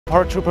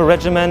paratrooper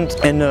regiment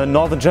in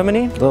northern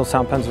Germany.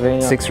 Littlestown,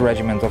 Pennsylvania. 6th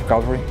Regiment of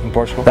Cavalry in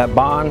Portugal. That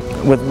bond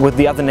With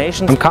the other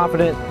nations. I'm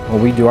confident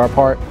when we do our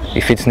part.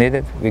 If it's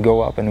needed, we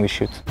go up and we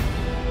shoot.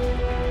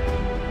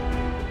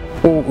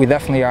 Oh, we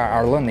definitely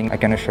are learning, I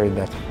can assure you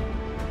that.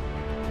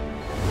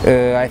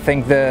 I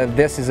think that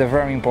this is a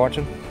very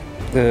important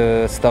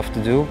stuff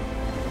to do.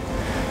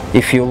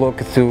 If you look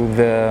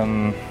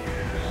to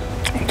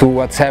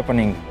what's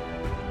happening.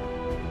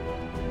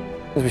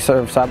 We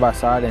serve side by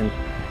side and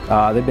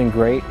they've been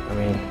great. I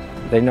mean,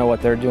 they know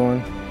what they're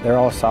doing. They're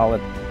all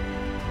solid.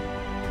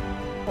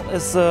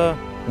 It's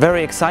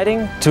very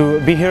exciting to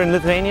be here in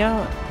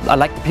Lithuania. I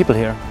like the people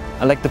here.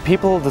 I like the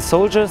people, the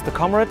soldiers, the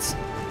comrades,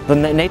 the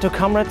NATO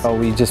comrades.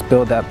 We just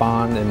build that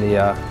bond and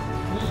the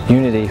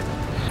unity.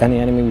 Any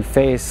enemy we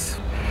face,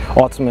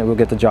 ultimately we'll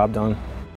get the job done.